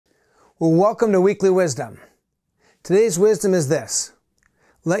Well, welcome to Weekly Wisdom. Today's wisdom is this: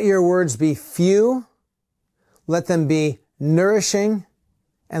 let your words be few, let them be nourishing,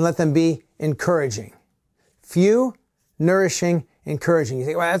 and let them be encouraging. Few, nourishing, encouraging. You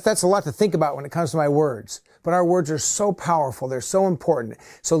think, well, that's a lot to think about when it comes to my words. But our words are so powerful. They're so important.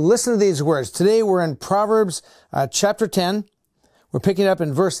 So listen to these words. Today we're in Proverbs chapter 10. We're picking it up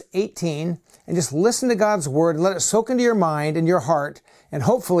in verse 18. And just listen to God's word and let it soak into your mind and your heart and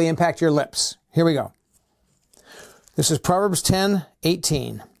hopefully impact your lips. Here we go. This is Proverbs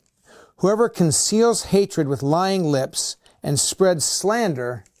 10:18. Whoever conceals hatred with lying lips and spreads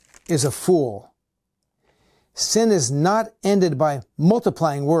slander is a fool. Sin is not ended by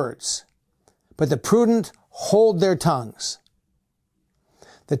multiplying words, but the prudent hold their tongues.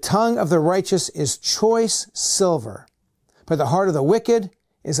 The tongue of the righteous is choice silver, but the heart of the wicked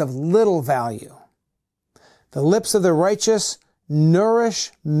is of little value. The lips of the righteous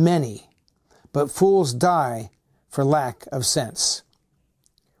nourish many, but fools die for lack of sense.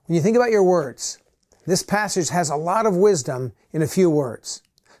 When you think about your words, this passage has a lot of wisdom in a few words.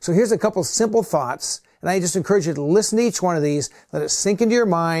 So here's a couple simple thoughts, and I just encourage you to listen to each one of these, let it sink into your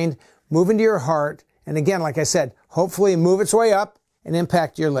mind, move into your heart, and again, like I said, hopefully move its way up and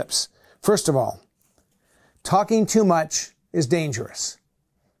impact your lips. First of all, talking too much is dangerous.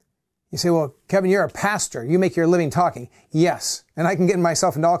 You say, well, Kevin, you're a pastor. You make your living talking. Yes, and I can get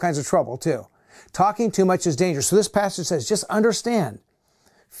myself into all kinds of trouble too. Talking too much is dangerous. So this passage says, just understand,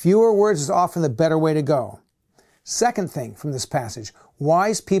 fewer words is often the better way to go. Second thing from this passage,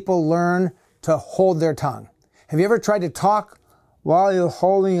 wise people learn to hold their tongue. Have you ever tried to talk while you're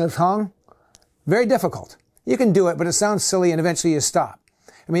holding your tongue? Very difficult. You can do it, but it sounds silly and eventually you stop.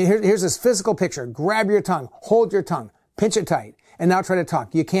 I mean, here's this physical picture. Grab your tongue, hold your tongue, pinch it tight, and now try to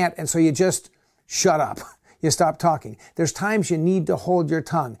talk. You can't, and so you just shut up. You stop talking. There's times you need to hold your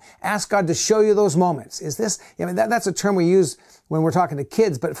tongue. Ask God to show you those moments. Is this, I mean, that's a term we use when we're talking to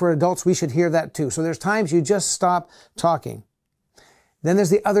kids, but for adults, we should hear that too. So there's times you just stop talking. Then there's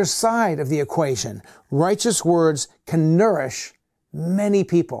the other side of the equation. Righteous words can nourish many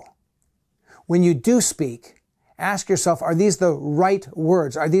people. When you do speak, ask yourself, are these the right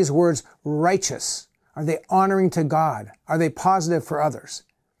words? Are these words righteous? Are they honoring to God? Are they positive for others?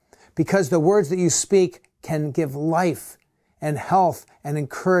 Because the words that you speak can give life and health and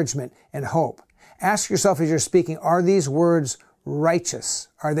encouragement and hope. Ask yourself as you're speaking, are these words righteous?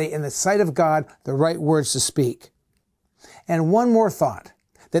 Are they in the sight of God the right words to speak? And one more thought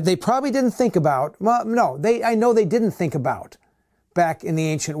that they probably didn't think about. Well, no, I know they didn't think about back in the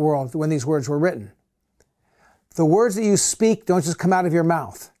ancient world when these words were written. The words that you speak don't just come out of your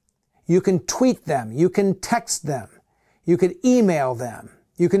mouth. You can tweet them. You can text them. You could email them.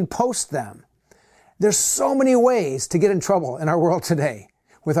 You can post them. There's so many ways to get in trouble in our world today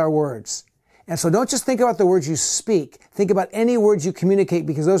with our words. And so don't just think about the words you speak. Think about any words you communicate,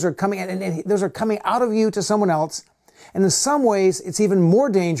 because those are coming and those are coming out of you to someone else. And in some ways, it's even more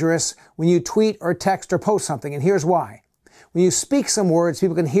dangerous when you tweet or text or post something. And here's why. When you speak some words,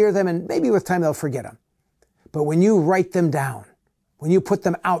 people can hear them and maybe with time they'll forget them. But when you write them down, when you put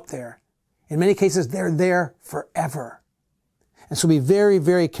them out there, in many cases, they're there forever. And so be very,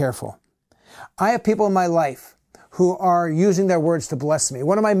 very careful. I have people in my life who are using their words to bless me.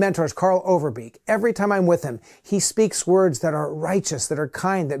 One of my mentors, Carl Overbeek, every time I'm with him, he speaks words that are righteous, that are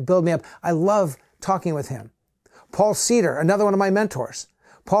kind, that build me up. I love talking with him. Paul Cedar, another one of my mentors.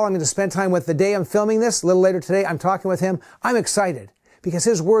 Paul, I'm going to spend time with the day I'm filming this. A little later today, I'm talking with him. I'm excited because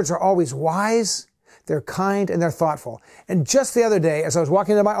his words are always wise, they're kind, and they're thoughtful. And just the other day, as I was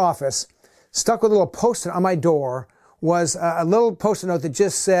walking into my office, stuck with a little post-it on my door was a little post-it note that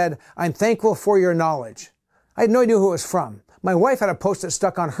just said, I'm thankful for your knowledge. I had no idea who it was from. My wife had a post-it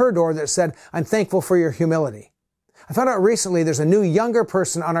stuck on her door that said, I'm thankful for your humility. I found out recently there's a new younger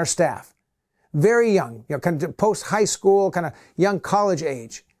person on our staff. Very young, kind of post-high school, kind of young college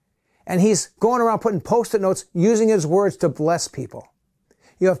age. And he's going around putting post-it notes, using his words to bless people.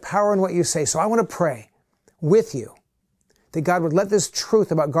 You have power in what you say. So I want to pray with you that God would let this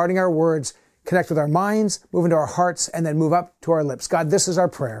truth about guarding our words connect with our minds, move into our hearts, and then move up to our lips. God, this is our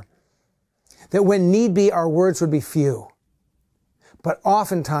prayer. That when need be, our words would be few. But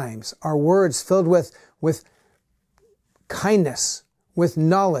oftentimes, our words filled with kindness, with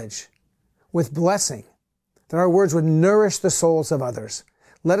knowledge, with blessing, that our words would nourish the souls of others.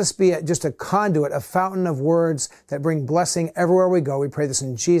 Let us be just a conduit, a fountain of words that bring blessing everywhere we go. We pray this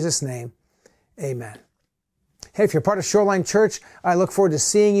in Jesus' name. Amen. Hey, if you're part of Shoreline Church, I look forward to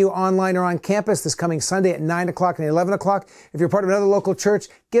seeing you online or on campus this coming Sunday at 9 o'clock and 11 o'clock. If you're part of another local church,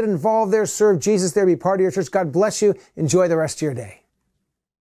 get involved there, serve Jesus there, be part of your church. God bless you. Enjoy the rest of your day.